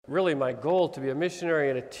really my goal to be a missionary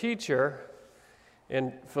and a teacher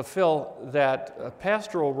and fulfill that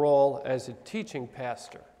pastoral role as a teaching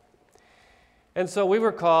pastor. And so we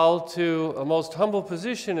were called to a most humble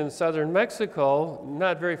position in southern Mexico,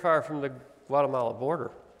 not very far from the Guatemala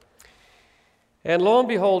border. And lo and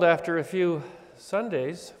behold, after a few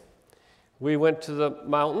Sundays, we went to the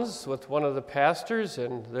mountains with one of the pastors,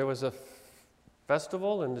 and there was a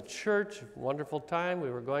festival in the church, wonderful time. We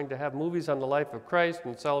were going to have movies on the life of Christ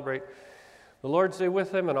and celebrate the Lord's Day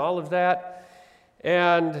with him and all of that.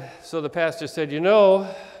 And so the pastor said,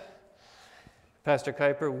 Pastor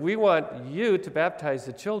Kuiper, we want you to baptize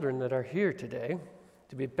the children that are here today,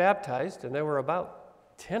 to be baptized. And there were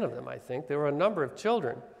about 10 of them, I think. There were a number of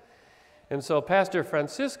children. And so Pastor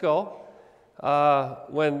Francisco,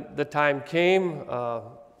 when the time came,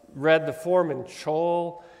 read the form in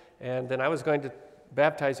Chol, and then I was going to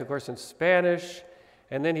baptize, of course, in Spanish.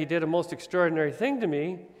 And then he did a most extraordinary thing to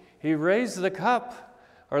me. He raised the cup,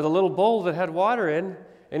 or the little bowl that had water in,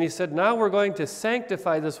 and he said, now we're going to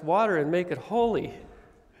sanctify this water and make it holy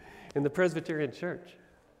in the Presbyterian Church.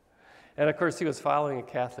 And of course, he was following a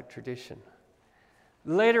Catholic tradition.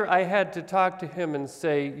 Later, I had to talk to him and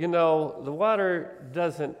say, the water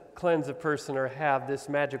doesn't cleanse a person or have this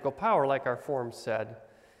magical power like our form said.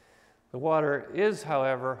 The water is,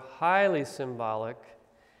 however, highly symbolic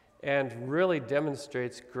and really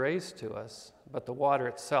demonstrates grace to us, but the water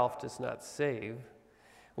itself does not save.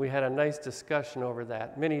 We had a nice discussion over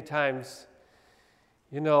that. Many times,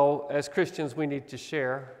 as Christians, we need to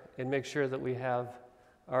share and make sure that we have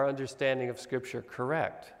our understanding of Scripture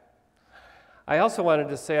correct. I also wanted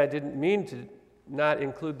to say I didn't mean to not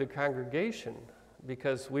include the congregation,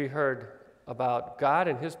 because we heard about God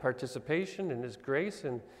and His participation and His grace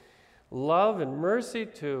and love and mercy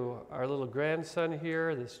to our little grandson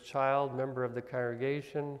here, this child, member of the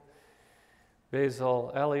congregation,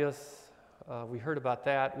 Basil Elias. We heard about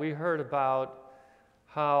that. We heard about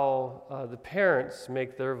how the parents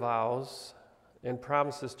make their vows and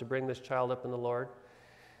promises to bring this child up in the Lord.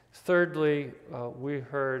 Thirdly, we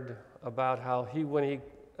heard about how when he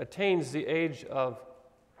attains the age of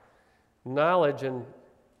knowledge and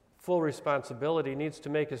full responsibility, needs to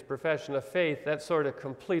make his profession of faith. That sort of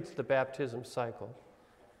completes the baptism cycle.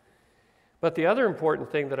 But the other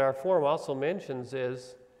important thing that our form also mentions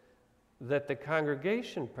is that the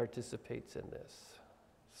congregation participates in this.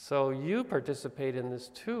 So you participate in this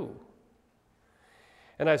too.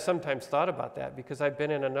 And I've sometimes thought about that because I've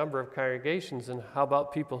been in a number of congregations, and how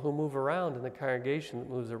about people who move around in the congregation that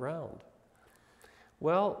moves around?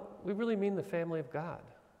 Well, we really mean the family of God.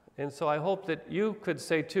 And so I hope that you could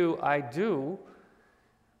say too, I do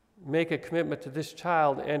make a commitment to this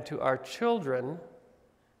child and to our children,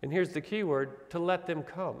 and here's the key word, to let them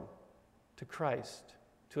come to Christ,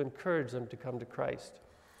 to encourage them to come to Christ.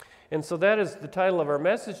 And so that is the title of our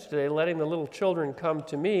message today, Letting the Little Children Come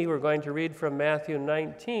to Me. We're going to read from Matthew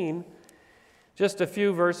 19, just a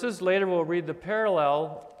few verses. Later we'll read the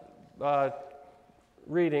parallel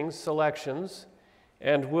readings, selections,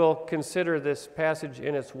 and we'll consider this passage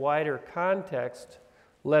in its wider context,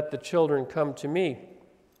 Let the Children Come to Me.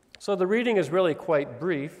 So the reading is really quite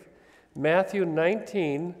brief. Matthew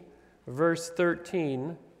 19, verse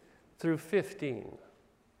 13 through 15.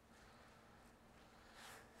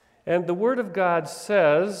 And the Word of God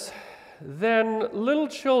says, Then little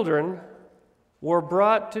children were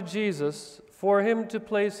brought to Jesus for him to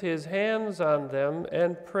place his hands on them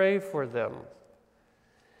and pray for them.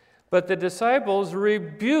 But the disciples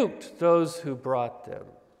rebuked those who brought them.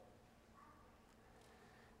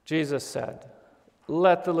 Jesus said,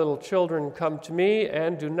 Let the little children come to me,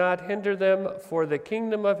 and do not hinder them, for the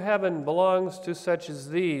kingdom of heaven belongs to such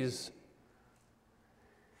as these.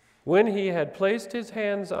 When he had placed his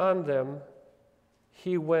hands on them,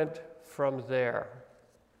 he went from there.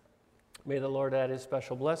 May the Lord add his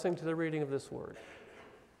special blessing to the reading of this word.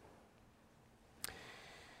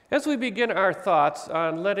 As we begin our thoughts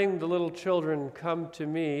on letting the little children come to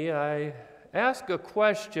me, I ask a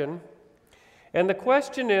question, and the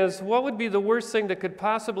question is, what would be the worst thing that could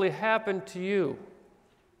possibly happen to you?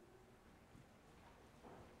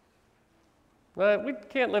 We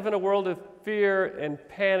can't live in a world of fear and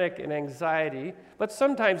panic and anxiety, but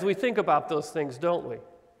sometimes we think about those things, don't we?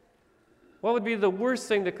 What would be the worst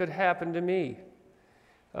thing that could happen to me?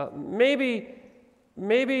 Maybe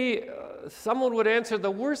someone would answer, the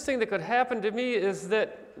worst thing that could happen to me is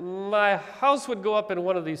that my house would go up in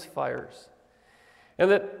one of these fires, and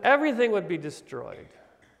that everything would be destroyed,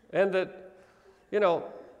 and that,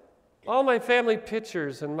 all my family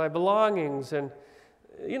pictures and my belongings and,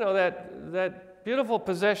 that beautiful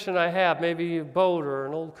possession I have, maybe a boat or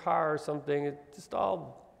an old car or something, it just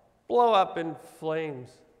all blow up in flames.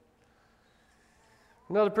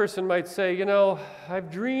 Another person might say, I've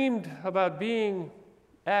dreamed about being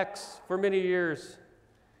X for many years,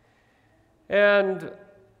 and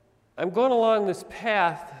I'm going along this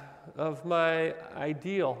path of my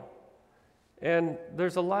ideal, and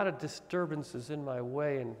there's a lot of disturbances in my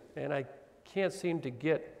way, and I can't seem to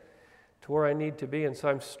get to where I need to be, and so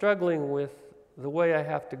I'm struggling with the way I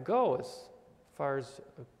have to go as far as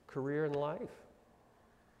a career in life.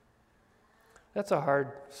 That's a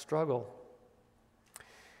hard struggle.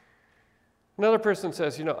 Another person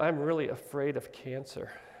says, I'm really afraid of cancer,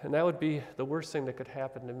 and that would be the worst thing that could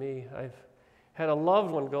happen to me. I've had a loved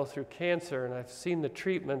one go through cancer, and I've seen the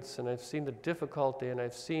treatments, and I've seen the difficulty, and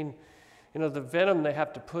I've seen, the venom they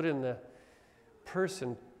have to put in the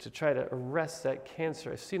person to try to arrest that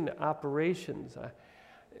cancer. I've seen the operations.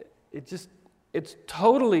 It's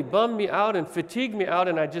totally bummed me out and fatigued me out,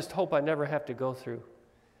 and I just hope I never have to go through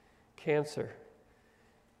cancer.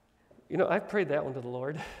 I've prayed that one to the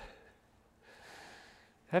Lord.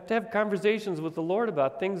 I have to have conversations with the Lord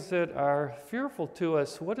about things that are fearful to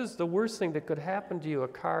us. What is the worst thing that could happen to you? A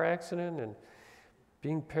car accident and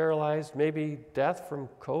being paralyzed, maybe death from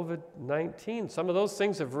COVID-19. Some of those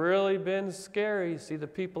things have really been scary. See the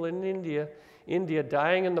people in India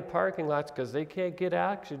dying in the parking lots because they can't get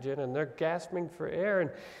oxygen and they're gasping for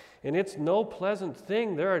air. And it's no pleasant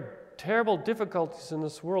thing. There are terrible difficulties in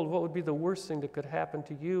this world. What would be the worst thing that could happen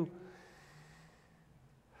to you?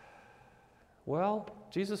 Well,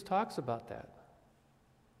 Jesus talks about that.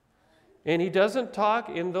 And he doesn't talk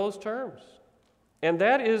in those terms. And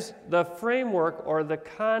that is the framework or the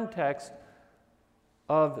context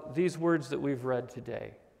of these words that we've read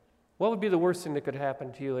today. What would be the worst thing that could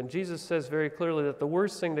happen to you? And Jesus says very clearly that the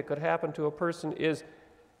worst thing that could happen to a person is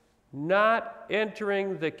not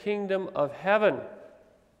entering the kingdom of heaven.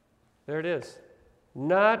 There it is.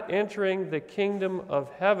 Not entering the kingdom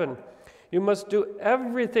of heaven. You must do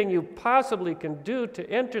everything you possibly can do to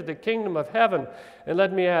enter the kingdom of heaven. And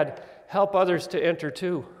let me add, help others to enter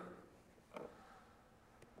too.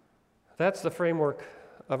 That's the framework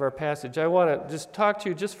of our passage. I want to just talk to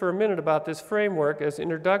you just for a minute about this framework as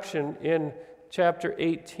introduction in chapter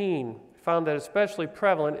 18. I found that especially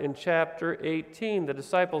prevalent in chapter 18. The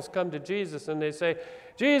disciples come to Jesus and they say,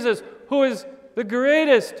 Jesus, who is the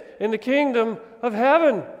greatest in the kingdom of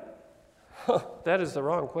heaven? That is the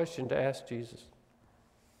wrong question to ask Jesus.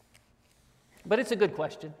 But it's a good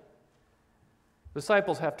question.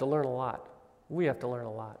 Disciples have to learn a lot. We have to learn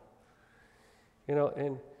a lot.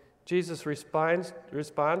 And Jesus responds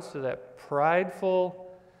to that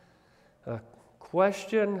prideful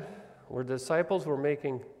question where the disciples were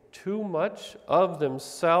making too much of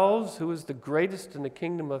themselves. Who is the greatest in the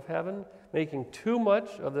kingdom of heaven? Making too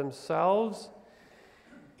much of themselves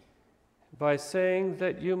by saying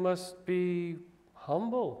that you must be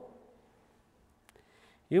humble.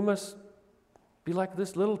 You must be like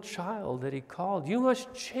this little child that he called. You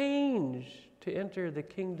must change to enter the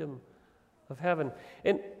kingdom of heaven.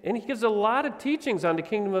 And he gives a lot of teachings on the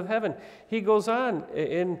kingdom of heaven. He goes on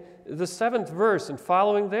in the 7th verse and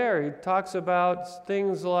following there, he talks about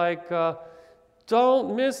things like,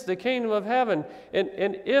 don't miss the kingdom of heaven.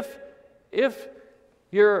 And if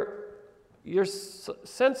your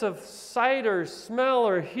sense of sight or smell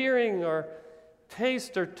or hearing or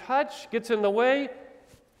taste or touch gets in the way,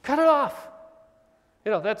 cut it off.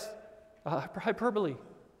 That's hyperbole.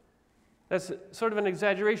 That's sort of an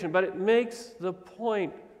exaggeration, but it makes the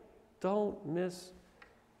point. Don't miss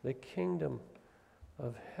the kingdom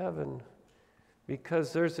of heaven,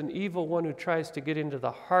 because there's an evil one who tries to get into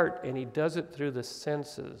the heart, and he does it through the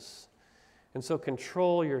senses. And so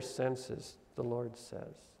control your senses, the Lord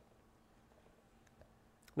says.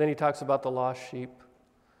 Then he talks about the lost sheep.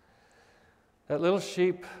 That little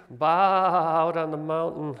sheep out on the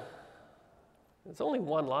mountain. It's only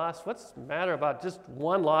one loss. What's the matter about just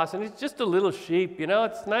one loss? And it's just a little sheep,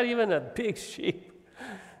 It's not even a big sheep.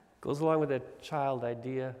 Goes along with that child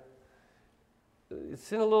idea.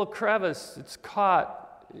 It's in a little crevice. It's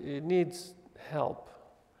caught. It needs help.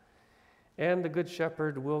 And the good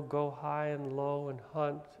shepherd will go high and low and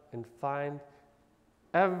hunt and find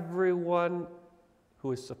everyone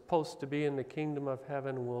who is supposed to be in the kingdom of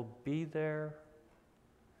heaven will be there.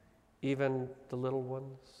 Even the little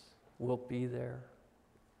ones will be there.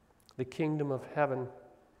 The kingdom of heaven.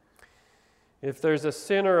 If there's a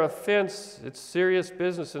sin or offense, it's serious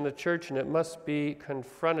business in the church, and it must be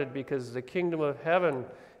confronted, because the kingdom of heaven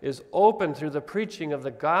is open through the preaching of the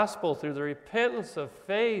gospel, through the repentance of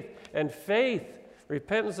faith,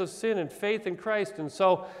 repentance of sin and faith in Christ. And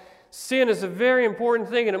so sin is a very important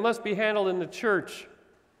thing, and it must be handled in the church.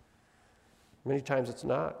 Many times it's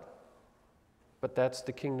not. But that's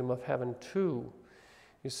the kingdom of heaven too.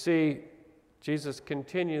 You see, Jesus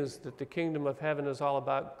continues that the kingdom of heaven is all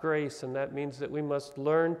about grace, and that means that we must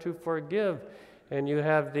learn to forgive. And you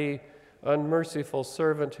have the unmerciful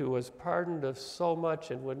servant who was pardoned of so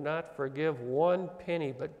much and would not forgive one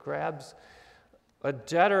penny, but grabs a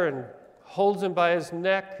debtor and holds him by his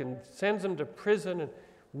neck and sends him to prison and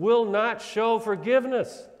will not show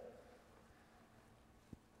forgiveness.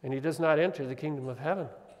 And he does not enter the kingdom of heaven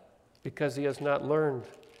because he has not learned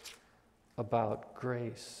about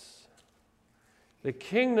grace. The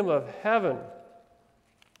kingdom of heaven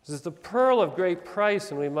is the pearl of great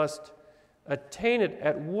price, and we must attain it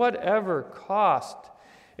at whatever cost.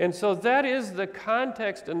 And so that is the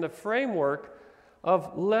context and the framework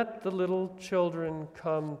of let the little children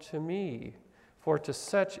come to me, for to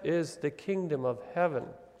such is the kingdom of heaven.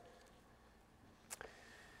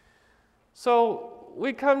 So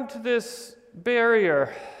we come to this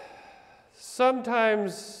barrier.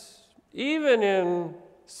 Sometimes, even in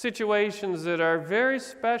situations that are very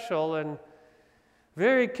special and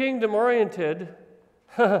very kingdom-oriented,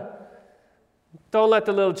 don't let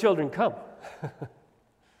the little children come.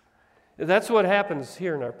 That's what happens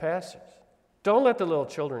here in our passage. Don't let the little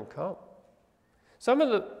children come. Some of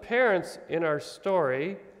the parents in our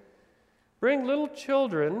story bring little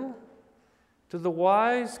children to the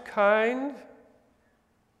wise, kind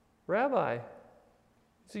rabbi.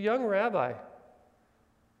 He's a young rabbi.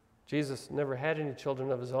 Jesus never had any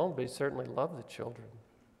children of his own, but he certainly loved the children.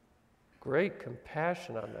 Great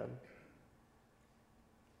compassion on them.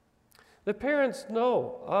 The parents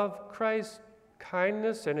know of Christ's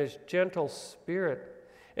kindness and his gentle spirit,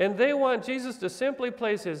 and they want Jesus to simply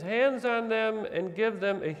place his hands on them and give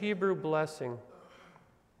them a Hebrew blessing.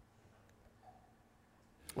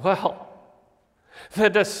 Well, the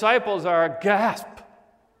disciples are aghast.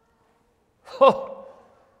 Oh,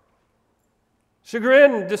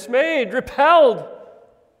 chagrined, dismayed, repelled.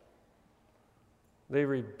 They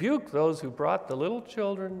rebuke those who brought the little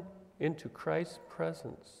children into Christ's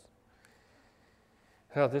presence.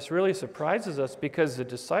 Now, this really surprises us because the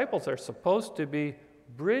disciples are supposed to be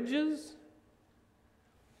bridges,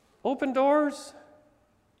 open doors,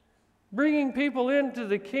 bringing people into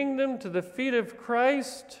the kingdom, to the feet of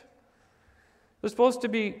Christ. They're supposed to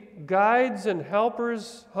be guides and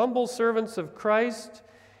helpers, humble servants of Christ.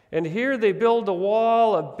 And here they build a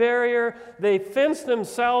wall, a barrier. They fence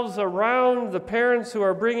themselves around the parents who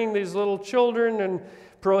are bringing these little children and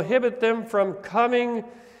prohibit them from coming.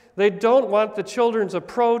 They don't want the children's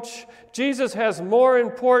approach. Jesus has more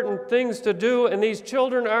important things to do, and these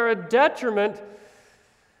children are a detriment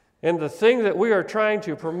in the thing that we are trying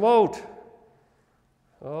to promote.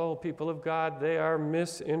 Oh, people of God, they are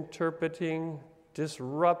misinterpreting,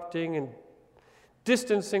 disrupting, and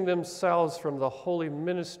distancing themselves from the holy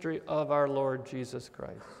ministry of our Lord Jesus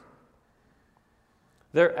Christ.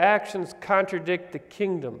 Their actions contradict the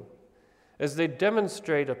kingdom as they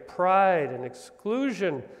demonstrate a pride and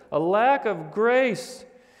exclusion, a lack of grace.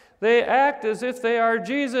 They act as if they are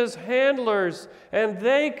Jesus' handlers and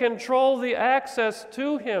they control the access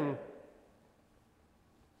to him.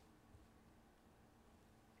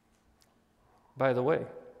 By the way,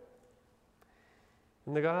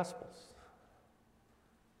 in the Gospels,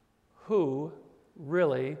 who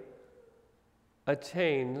really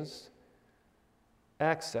attains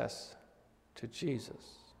access to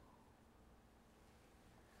Jesus?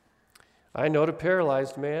 I know a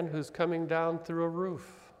paralyzed man who's coming down through a roof.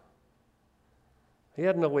 He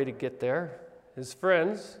had no way to get there. His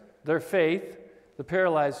friends, their faith, the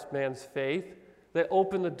paralyzed man's faith, they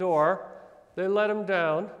open the door, they let him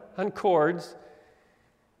down on cords,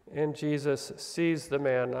 and Jesus sees the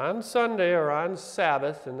man on Sunday or on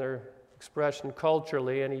Sabbath, in their expression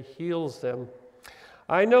culturally, and he heals them.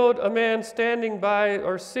 I note a man standing by,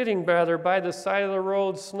 or sitting rather, by the side of the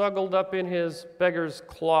road, snuggled up in his beggar's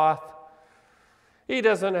cloth. He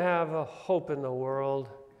doesn't have a hope in the world.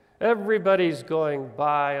 Everybody's going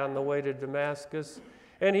by on the way to Damascus,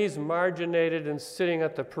 and he's marginated and sitting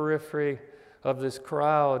at the periphery of this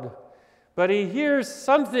crowd. But he hears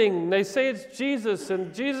something. They say it's Jesus,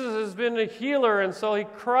 and Jesus has been a healer, and so he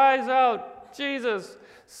cries out, "Jesus,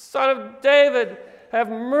 Son of David, have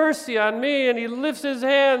mercy on me." And he lifts his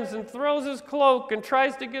hands and throws his cloak and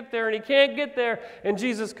tries to get there, and he can't get there. And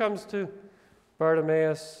Jesus comes to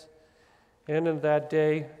Bartimaeus. And in that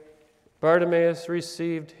day, Bartimaeus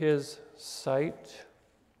received his sight.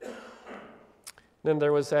 Then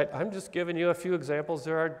there was that, I'm just giving you a few examples,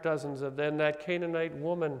 there are dozens of them, that Canaanite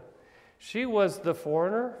woman. She was the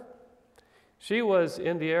foreigner. She was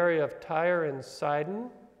in the area of Tyre and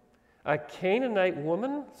Sidon. A Canaanite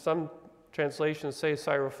woman, some translations say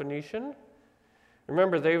Syrophoenician.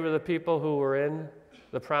 Remember, they were the people who were in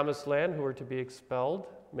the promised land who were to be expelled.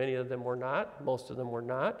 Many of them were not. Most of them were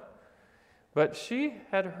not. But she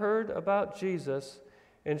had heard about Jesus,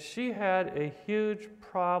 and she had a huge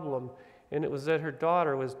problem, and it was that her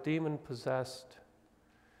daughter was demon-possessed.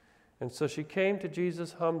 And so she came to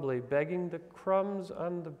Jesus humbly, begging the crumbs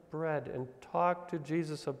on the bread, and talked to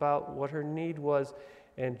Jesus about what her need was,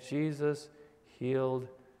 and Jesus healed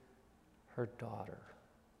her daughter.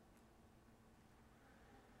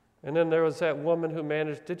 And then there was that woman who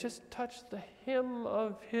managed to just touch the hem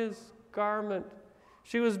of his garment.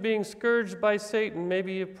 She was being scourged by Satan,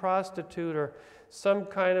 maybe a prostitute or some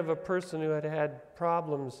kind of a person who had had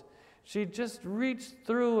problems. She just reached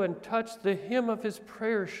through and touched the hem of his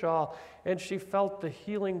prayer shawl, and she felt the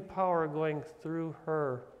healing power going through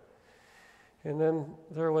her. And then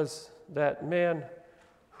there was that man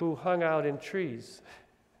who hung out in trees,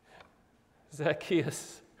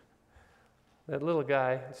 Zacchaeus. That little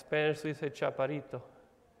guy, in Spanish we say chaparrito,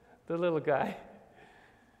 the little guy,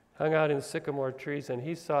 hung out in sycamore trees, and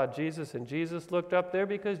he saw Jesus, and Jesus looked up there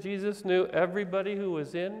because Jesus knew everybody who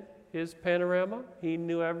was in his panorama. He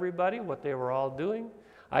knew everybody, what they were all doing.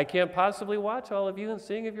 I can't possibly watch all of you and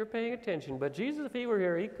seeing if you're paying attention, but Jesus, if he were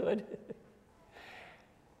here, he could.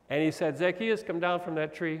 And he said, Zacchaeus, come down from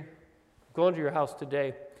that tree, go into your house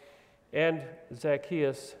today. And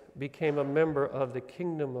Zacchaeus became a member of the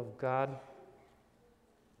kingdom of God.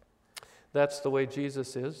 That's the way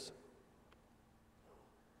Jesus is.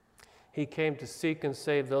 He came to seek and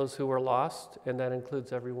save those who were lost, and that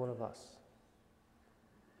includes every one of us.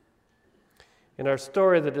 In our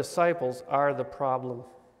story, the disciples are the problem.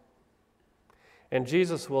 And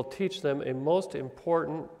Jesus will teach them a most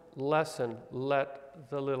important lesson: let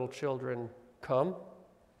the little children come.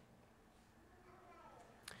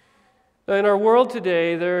 Now, in our world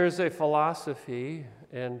today, there's a philosophy,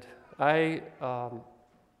 and I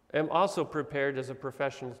am also prepared as a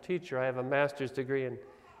professional teacher. I have a master's degree in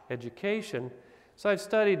education, so I've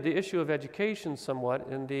studied the issue of education somewhat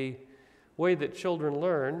in the way that children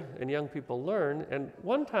learn and young people learn. And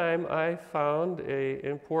one time I found an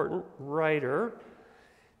important writer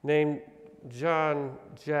named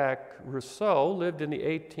Jean-Jacques Rousseau, lived in the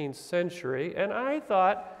 18th century, and I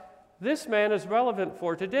thought this man is relevant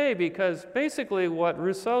for today, because basically what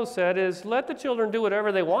Rousseau said is, let the children do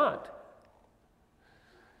whatever they want.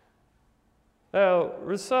 Now,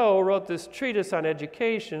 Rousseau wrote this treatise on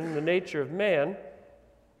education, the nature of man.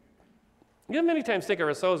 You many times think of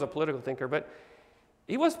Rousseau as a political thinker, but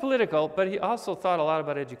he was political, but he also thought a lot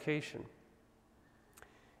about education.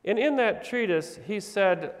 And in that treatise, he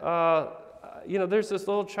said, there's this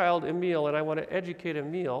little child, Emile, and I want to educate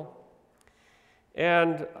Emile,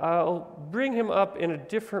 and I'll bring him up in a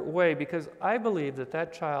different way, because I believe that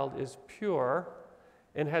that child is pure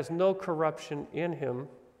and has no corruption in him.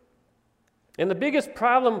 And the biggest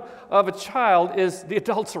problem of a child is the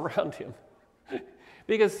adults around him.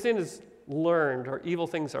 Because sin is learned, or evil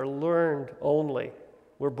things are learned only.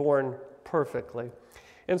 We're born perfectly.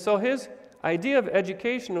 And so his idea of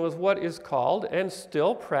education was what is called, and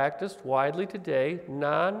still practiced widely today,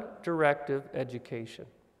 non-directive education.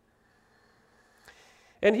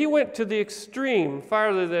 And he went to the extreme,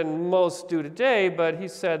 farther than most do today, but he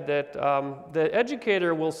said that the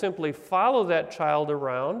educator will simply follow that child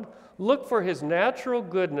around, look for his natural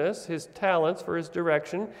goodness, his talents for his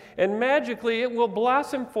direction, and magically it will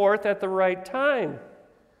blossom forth at the right time.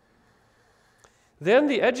 Then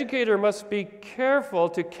the educator must be careful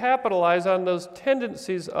to capitalize on those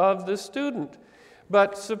tendencies of the student.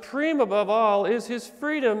 But supreme above all is his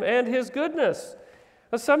freedom and his goodness.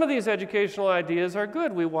 Now, some of these educational ideas are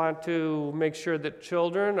good. We want to make sure that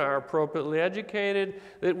children are appropriately educated,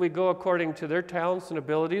 that we go according to their talents and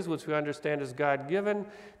abilities, which we understand is God-given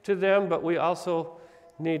to them, but we also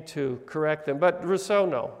need to correct them. But Rousseau,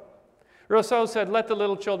 no. Rousseau said, let the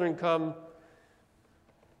little children come,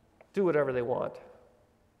 do whatever they want.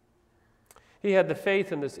 He had the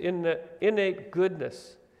faith in this innate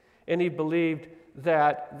goodness, and he believed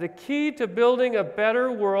that the key to building a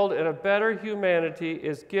better world and a better humanity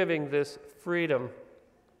is giving this freedom.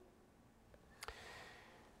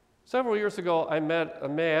 Several years ago, I met a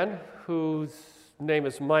man whose name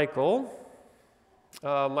is Michael.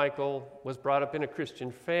 Michael was brought up in a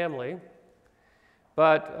Christian family,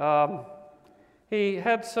 but he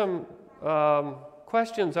had some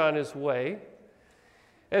questions on his way.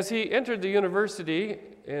 As he entered the university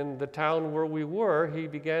in the town where we were, he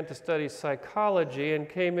began to study psychology and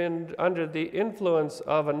came in under the influence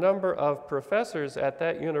of a number of professors at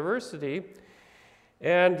that university,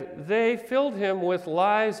 and they filled him with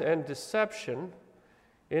lies and deception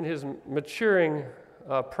in his maturing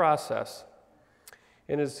process.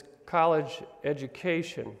 in his college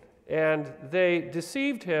education. And they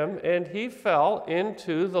deceived him, and he fell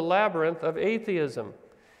into the labyrinth of atheism.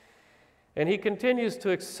 And he continues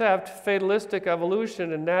to accept fatalistic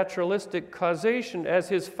evolution and naturalistic causation as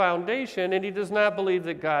his foundation, and he does not believe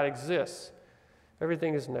that God exists.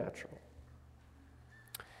 Everything is natural.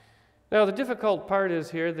 Now, the difficult part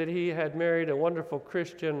is here that he had married a wonderful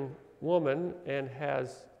Christian woman and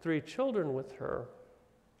has 3 children with her.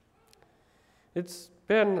 It's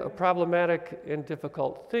been a problematic and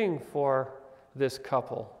difficult thing for this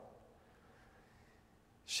couple.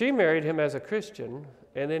 She married him as a Christian,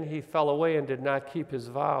 and then he fell away and did not keep his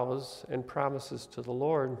vows and promises to the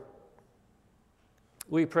Lord.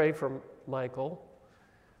 We pray for Michael.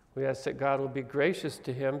 We ask that God will be gracious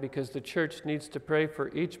to him, because the church needs to pray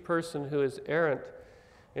for each person who is errant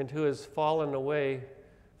and who has fallen away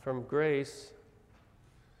from grace,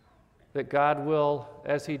 that God will,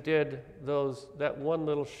 as he did that one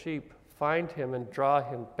little sheep, find him and draw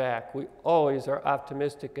him back. We always are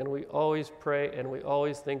optimistic, and we always pray, and we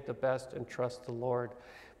always think the best and trust the Lord.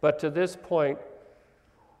 But to this point,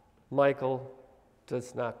 Michael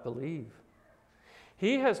does not believe.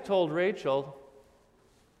 He has told Rachel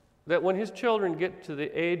that when his children get to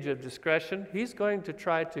the age of discretion, he's going to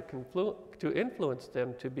try to influence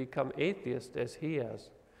them to become atheists as he has.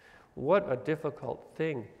 What a difficult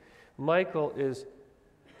thing. Michael is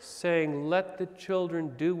saying, let the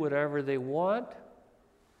children do whatever they want,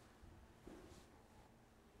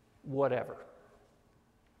 whatever.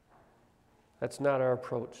 That's not our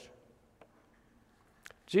approach.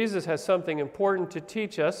 Jesus has something important to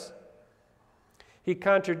teach us. He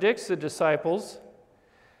contradicts the disciples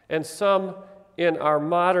and some in our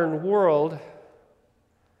modern world,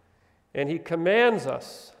 and he commands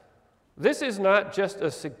us. This is not just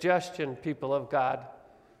a suggestion, people of God.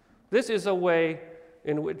 This is a way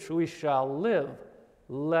in which we shall live.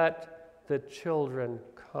 Let the children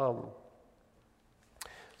come.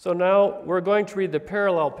 So now we're going to read the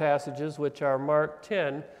parallel passages, which are Mark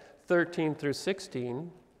 10, 13 through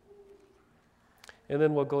 16. And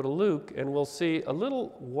then we'll go to Luke, and we'll see a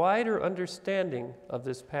little wider understanding of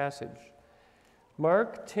this passage.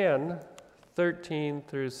 Mark 10, 13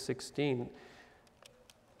 through 16.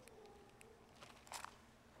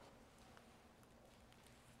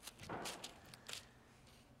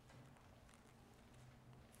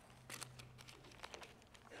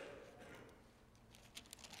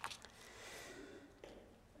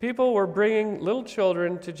 People were bringing little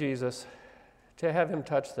children to Jesus to have him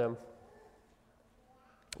touch them.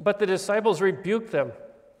 But the disciples rebuked them.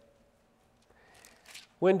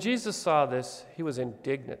 When Jesus saw this, he was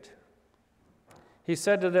indignant. He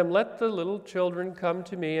said to them, let the little children come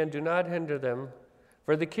to me, and do not hinder them,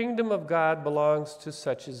 for the kingdom of God belongs to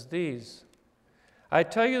such as these. I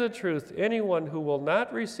tell you the truth, anyone who will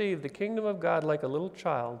not receive the kingdom of God like a little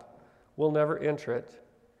child will never enter it.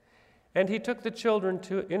 And he took the children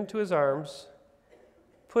into his arms,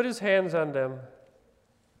 put his hands on them,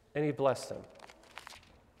 and he blessed them.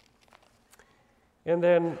 And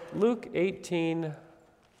then Luke 18,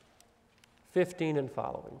 15 and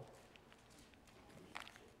following.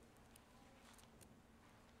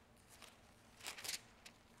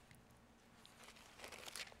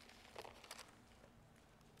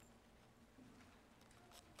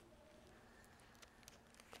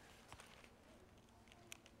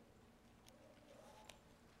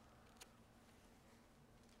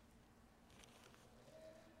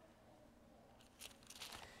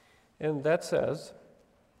 And that says,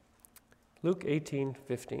 Luke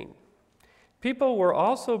 18:15. People were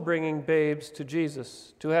also bringing babes to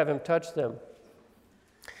Jesus to have him touch them.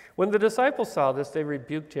 When the disciples saw this, they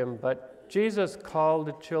rebuked him, but Jesus called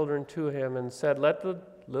the children to him and said, let the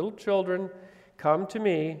little children come to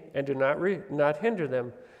me, and do not hinder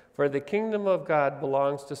them, for the kingdom of God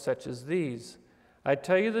belongs to such as these. I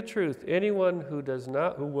tell you the truth, anyone who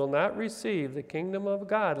will not receive the kingdom of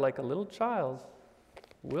God like a little child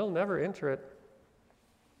will never enter it.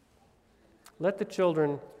 Let the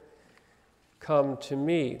children come to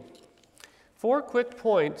me. 4 quick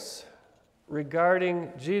points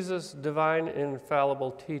regarding Jesus' divine and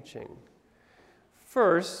infallible teaching.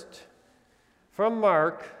 First, from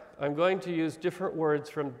Mark, I'm going to use different words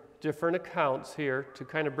from different accounts here to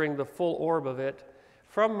kind of bring the full orb of it.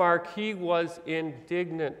 From Mark, he was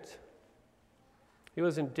indignant. He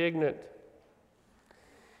was indignant.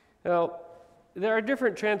 Now, there are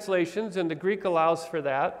different translations, and the Greek allows for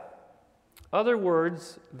that. Other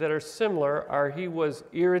words that are similar are he was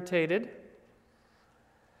irritated,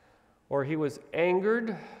 or he was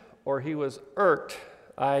angered, or he was irked.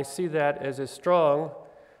 I see that as a strong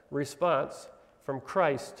response from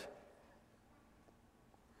Christ.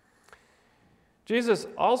 Jesus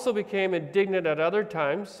also became indignant at other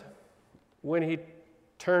times when he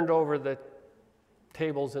turned over the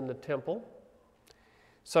tables in the temple.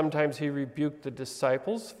 Sometimes he rebuked the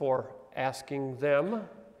disciples for asking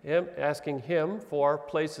him for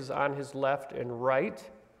places on his left and right.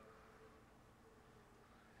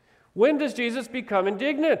 When does Jesus become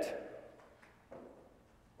indignant?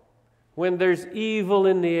 When there's evil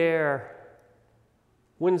in the air,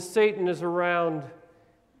 when Satan is around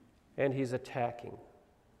and he's attacking.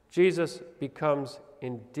 Jesus becomes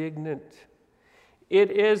indignant. It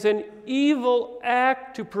is an evil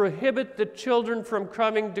act to prohibit the children from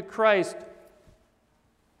coming to Christ.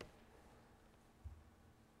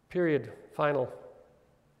 Period. Final.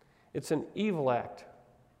 It's an evil act.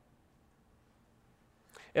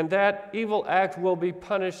 And that evil act will be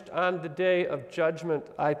punished on the day of judgment.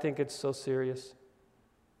 I think it's so serious.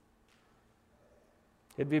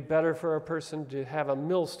 It'd be better for a person to have a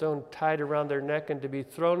millstone tied around their neck and to be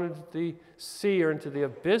thrown into the sea or into the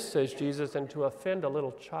abyss, says Jesus, than to offend a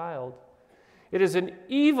little child. It is an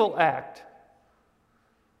evil act.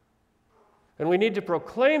 And we need to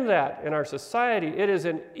proclaim that in our society. It is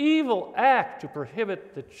an evil act to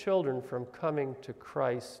prohibit the children from coming to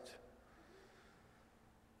Christ.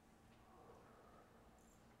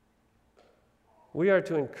 We are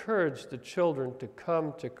to encourage the children to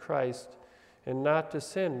come to Christ and not to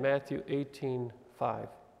sin, Matthew 18:5.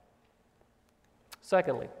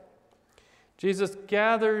 Secondly, Jesus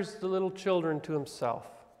gathers the little children to himself.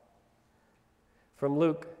 From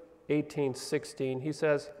Luke 18:16, he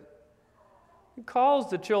says, he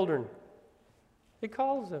calls the children. He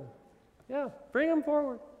calls them. Yeah, bring them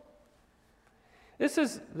forward. This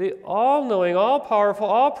is the all-knowing, all-powerful,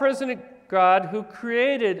 all-present God who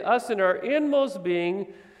created us in our inmost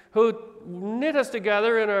being, who knit us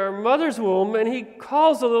together in our mother's womb, and he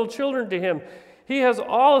calls the little children to him. He has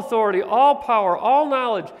all authority, all power, all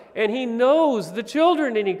knowledge, and he knows the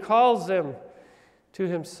children, and he calls them to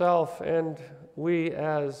himself. And we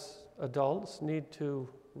as adults need to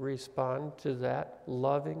respond to that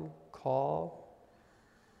loving call.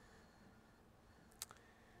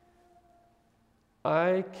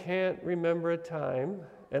 I can't remember a time,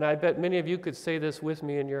 and I bet many of you could say this with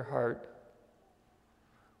me in your heart,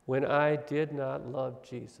 when I did not love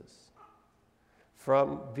Jesus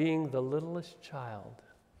from being the littlest child.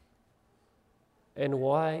 And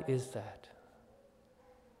why is that?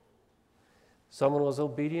 Someone was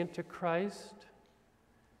obedient to Christ.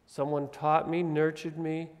 Someone taught me, nurtured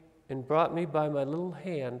me, and brought me by my little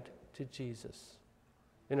hand to Jesus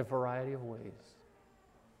in a variety of ways.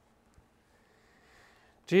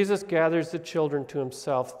 Jesus gathers the children to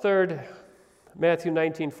himself. Third, Matthew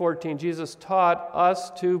 19:14, Jesus taught us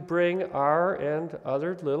to bring our and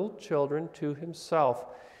other little children to himself.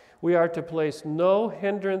 We are to place no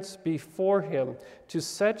hindrance before him. To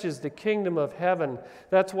such is the kingdom of heaven.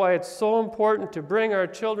 That's why it's so important to bring our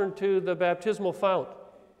children to the baptismal fount.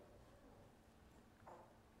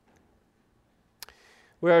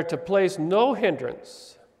 We are to place no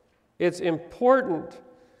hindrance. It's important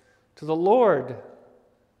to the Lord.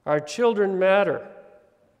 Our children matter.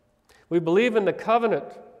 We believe in the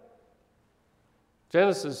covenant.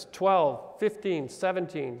 Genesis 12, 15,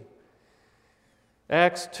 17.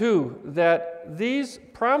 Acts 2, that these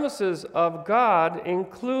promises of God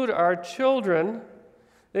include our children.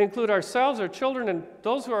 They include ourselves, our children, and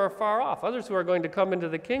those who are far off, others who are going to come into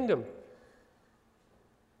the kingdom.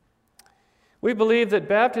 We believe that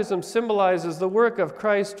baptism symbolizes the work of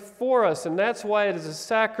Christ for us, and that's why it is a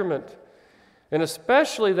sacrament. And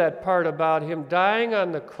especially that part about him dying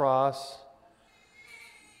on the cross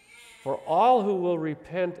for all who will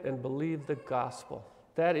repent and believe the gospel.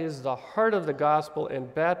 That is the heart of the gospel,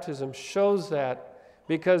 and baptism shows that,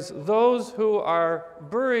 because those who are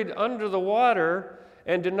buried under the water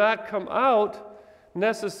and do not come out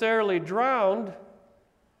necessarily drowned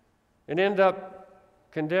and end up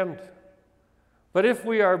condemned. But if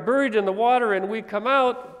we are buried in the water and we come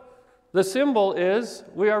out, the symbol is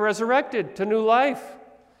we are resurrected to new life.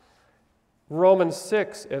 Romans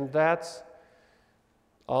 6, and that's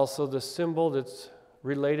also the symbol that's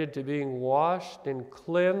related to being washed and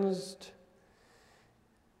cleansed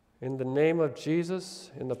in the name of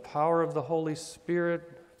Jesus, in the power of the Holy Spirit.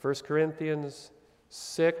 1 Corinthians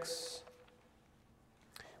 6.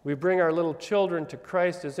 We bring our little children to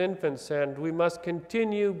Christ as infants, and we must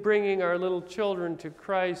continue bringing our little children to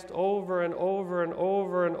Christ over and over and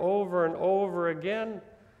over and over and over again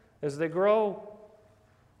as they grow.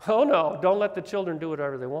 Oh no, don't let the children do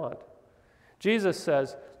whatever they want. Jesus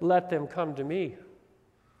says, let them come to me.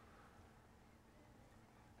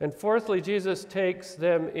 And fourthly, Jesus takes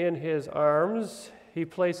them in his arms he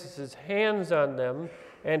places his hands on them,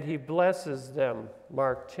 and he blesses them.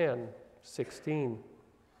 Mark 10:16.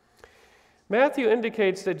 Matthew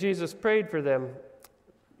indicates that Jesus prayed for them.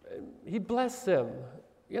 He blessed them.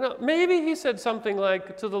 Maybe he said something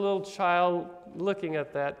like to the little child looking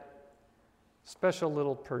at that special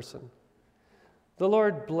little person, "The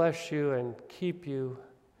Lord bless you and keep you,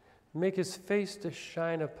 make his face to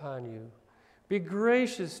shine upon you, be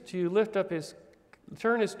gracious to you,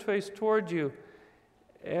 turn his face toward you,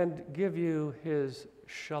 and give you his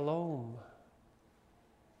shalom."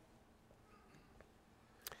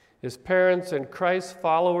 As parents and Christ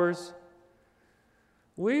followers,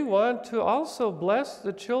 we want to also bless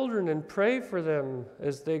the children and pray for them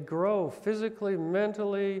as they grow physically,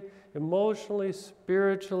 mentally, emotionally,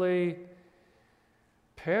 spiritually.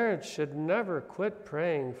 Parents should never quit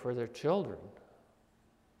praying for their children.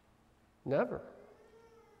 Never.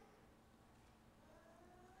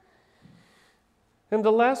 And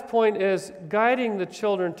the last point is guiding the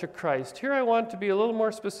children to Christ. Here I want to be a little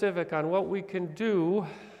more specific on what we can do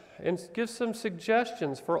and give some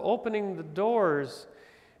suggestions for opening the doors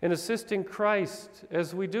and assisting Christ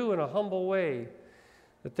as we do in a humble way,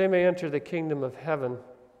 that they may enter the kingdom of heaven.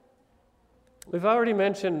 We've already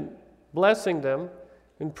mentioned blessing them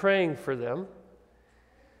and praying for them.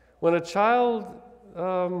 When a child,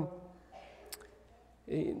 when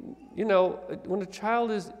a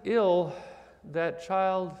child is ill, that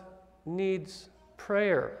child needs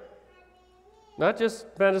prayer. Not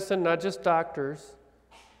just medicine, not just doctors.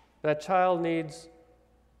 That child needs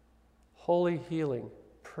holy healing,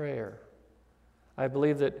 prayer. I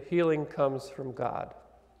believe that healing comes from God.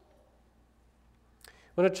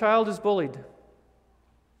 When a child is bullied,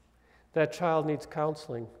 that child needs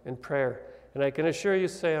counseling and prayer. And I can assure you,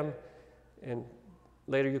 Sam, and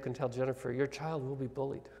later you can tell Jennifer, your child will be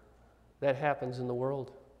bullied. That happens in the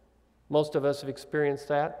world. Most of us have experienced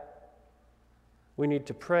that. We need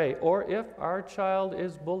to pray. Or if our child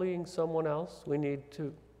is bullying someone else, we need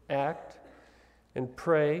to act and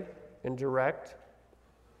pray and direct.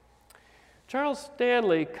 Charles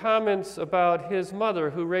Stanley comments about his mother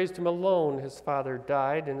who raised him alone. His father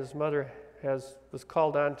died, and his mother was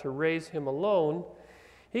called on to raise him alone.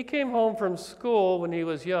 He came home from school when he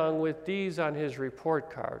was young with D's on his report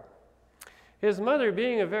card. His mother,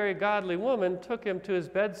 being a very godly woman, took him to his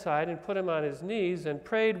bedside and put him on his knees and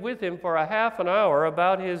prayed with him for a half an hour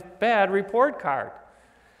about his bad report card.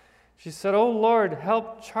 She said, "Oh Lord,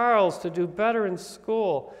 help Charles to do better in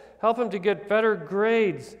school. Help him to get better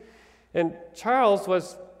grades." And Charles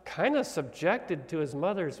was kind of subjected to his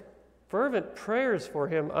mother's fervent prayers for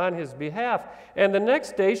him on his behalf. And the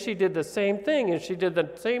next day she did the same thing, and she did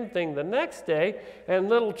the same thing the next day, and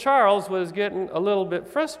little Charles was getting a little bit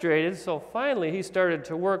frustrated, so finally he started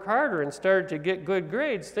to work harder and started to get good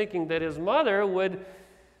grades, thinking that his mother would,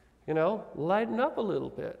 lighten up a little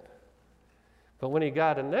bit. But when he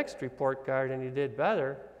got a next report card and he did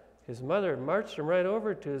better, his mother marched him right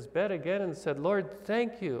over to his bed again and said, "Lord,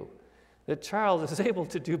 thank you that Charles is able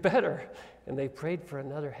to do better." And they prayed for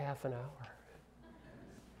another half an hour.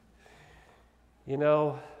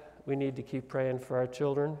 We need to keep praying for our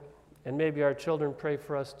children. And maybe our children pray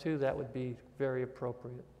for us too. That would be very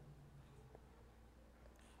appropriate.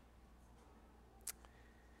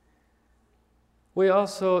 We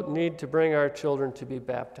also need to bring our children to be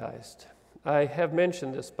baptized. I have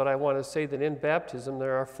mentioned this, but I want to say that in baptism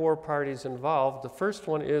there are 4 parties involved. The first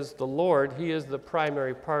one is the Lord. He is the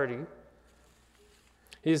primary party.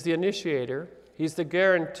 He's the initiator. He's the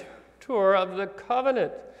guarantor of the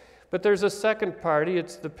covenant. But there's a second party.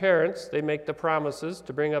 It's the parents. They make the promises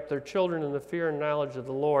to bring up their children in the fear and knowledge of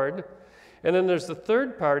the Lord. And then there's the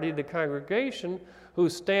third party, the congregation, who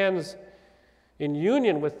stands in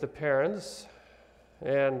union with the parents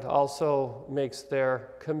and also makes their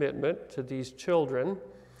commitment to these children.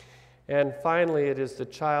 And finally, it is the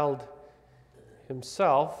child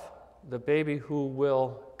himself, the baby, who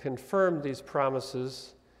will confirm these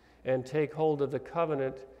promises and take hold of the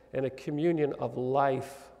covenant and a communion of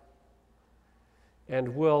life,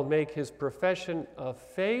 and will make his profession of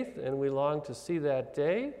faith, and we long to see that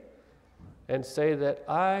day, and say that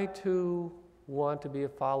I too want to be a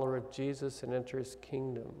follower of Jesus and enter his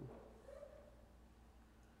kingdom.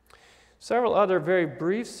 Several other very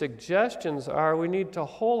brief suggestions are: we need to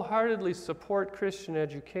wholeheartedly support Christian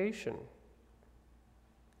education.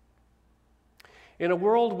 In a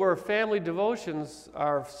world where family devotions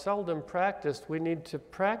are seldom practiced, we need to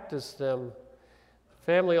practice them.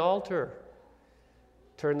 Family altar.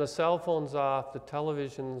 Turn the cell phones off, the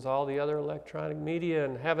televisions, all the other electronic media,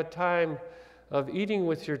 and have a time of eating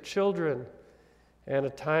with your children and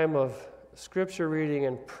a time of scripture reading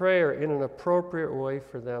and prayer in an appropriate way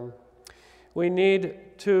for them. We need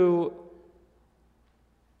to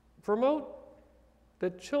promote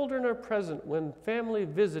that children are present when family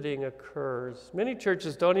visiting occurs. Many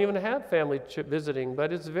churches don't even have family visiting,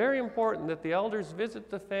 but it's very important that the elders visit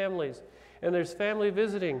the families, and there's family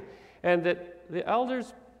visiting, and that the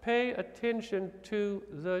elders pay attention to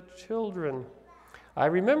the children. I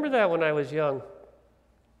remember that when I was young.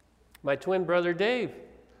 My twin brother Dave,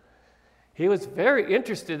 he was very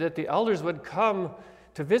interested that the elders would come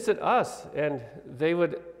to visit us, and they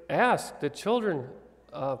would ask the children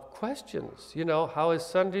questions. You know, how is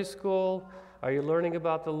Sunday school? Are you learning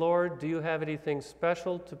about the Lord? Do you have anything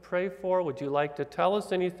special to pray for? Would you like to tell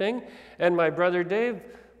us anything? And my brother Dave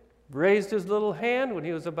raised his little hand when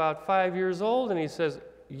he was about 5 years old, and he says,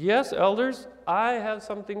 "Yes, elders, I have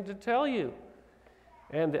something to tell you."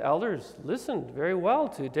 And the elders listened very well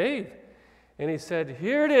to Dave. And he said,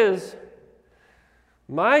 "Here it is.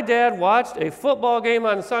 My dad watched a football game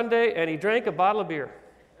on Sunday, and he drank a bottle of beer."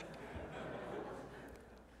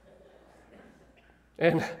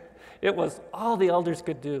 And it was all the elders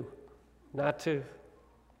could do not to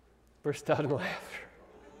burst out in laughter.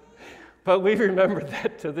 But we remember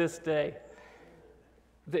that to this day.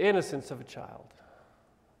 The innocence of a child.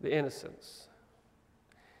 The innocence.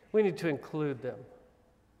 We need to include them.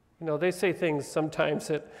 You know, they say things sometimes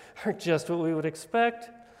that aren't just what we would expect,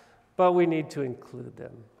 but we need to include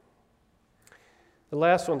them. The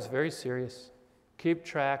last one's very serious. Keep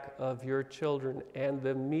track of your children and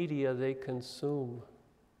the media they consume.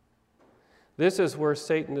 This is where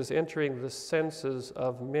Satan is entering the senses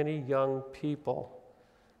of many young people,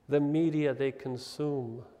 the media they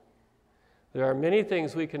consume. There are many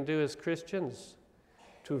things we can do as Christians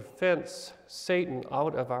to fence Satan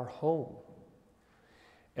out of our home.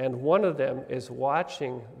 And one of them is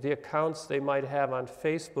watching the accounts they might have on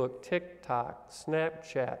Facebook, TikTok,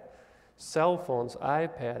 Snapchat, cell phones,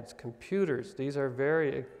 iPads, computers. These are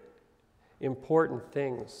very important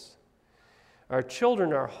things. Our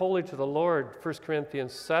children are holy to the Lord, 1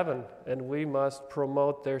 Corinthians 7, and we must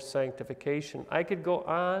promote their sanctification. I could go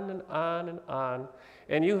on and on and on,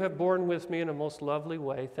 and you have borne with me in a most lovely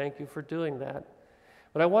way. Thank you for doing that.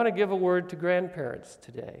 But I want to give a word to grandparents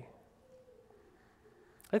today.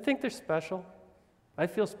 I think they're special. I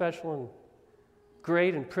feel special and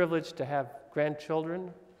great and privileged to have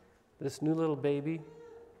grandchildren, this new little baby.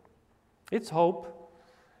 It's hope.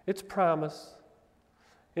 It's promise.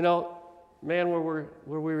 You know, man, where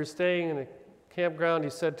we were staying in a campground, he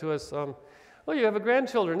said to us, "Oh, you have a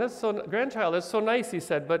grandchild. That's so nice," he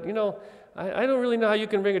said. "But, you know, I don't really know how you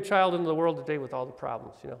can bring a child into the world today with all the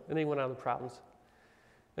problems, you know." And he went on the problems.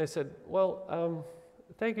 And I said, "Well,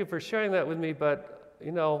 thank you for sharing that with me, but,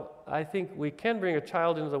 you know, I think we can bring a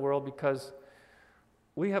child into the world because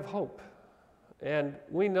we have hope. And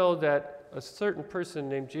we know that a certain person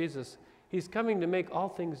named Jesus, he's coming to make all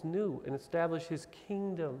things new and establish his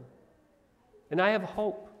kingdom. And I have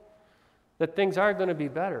hope that things are going to be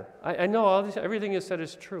better." I know everything you said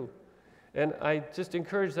is true. And I just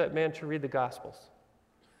encouraged that man to read the Gospels.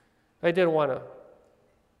 I didn't want to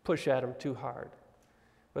push at him too hard.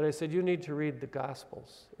 But I said, you need to read the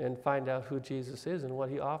Gospels and find out who Jesus is and what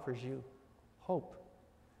he offers you. Hope.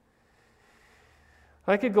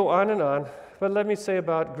 I could go on and on, but let me say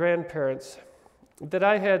about grandparents that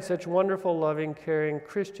I had such wonderful, loving, caring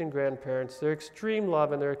Christian grandparents. Their extreme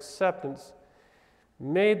love and their acceptance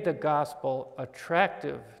made the gospel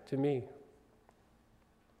attractive to me.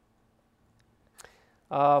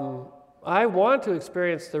 I want to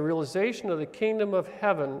experience the realization of the kingdom of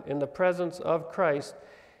heaven in the presence of Christ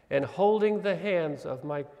and holding the hands of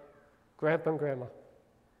my grandpa and grandma.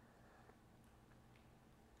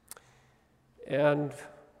 And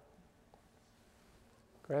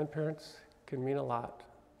grandparents can mean a lot,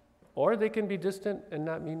 or they can be distant and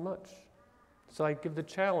not mean much. So I give the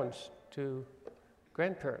challenge to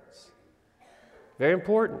grandparents. Very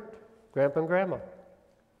important, grandpa and grandma.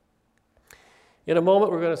 In a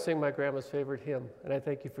moment, we're going to sing my grandma's favorite hymn, and I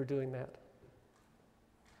thank you for doing that.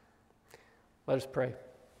 Let us pray.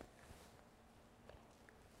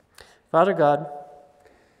 Father God,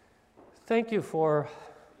 thank you for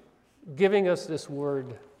giving us this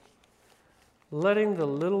word, letting the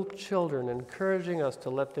little children, encouraging us to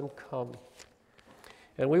let them come.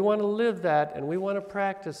 And we want to live that, and we want to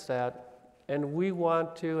practice that, and we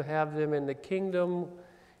want to have them in the kingdom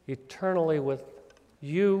eternally with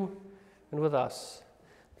you and with us.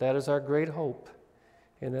 That is our great hope.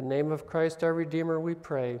 In the name of Christ our Redeemer we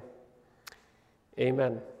pray.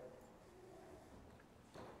 Amen.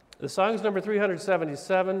 The song is number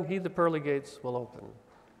 377, He the Pearly Gates Will Open.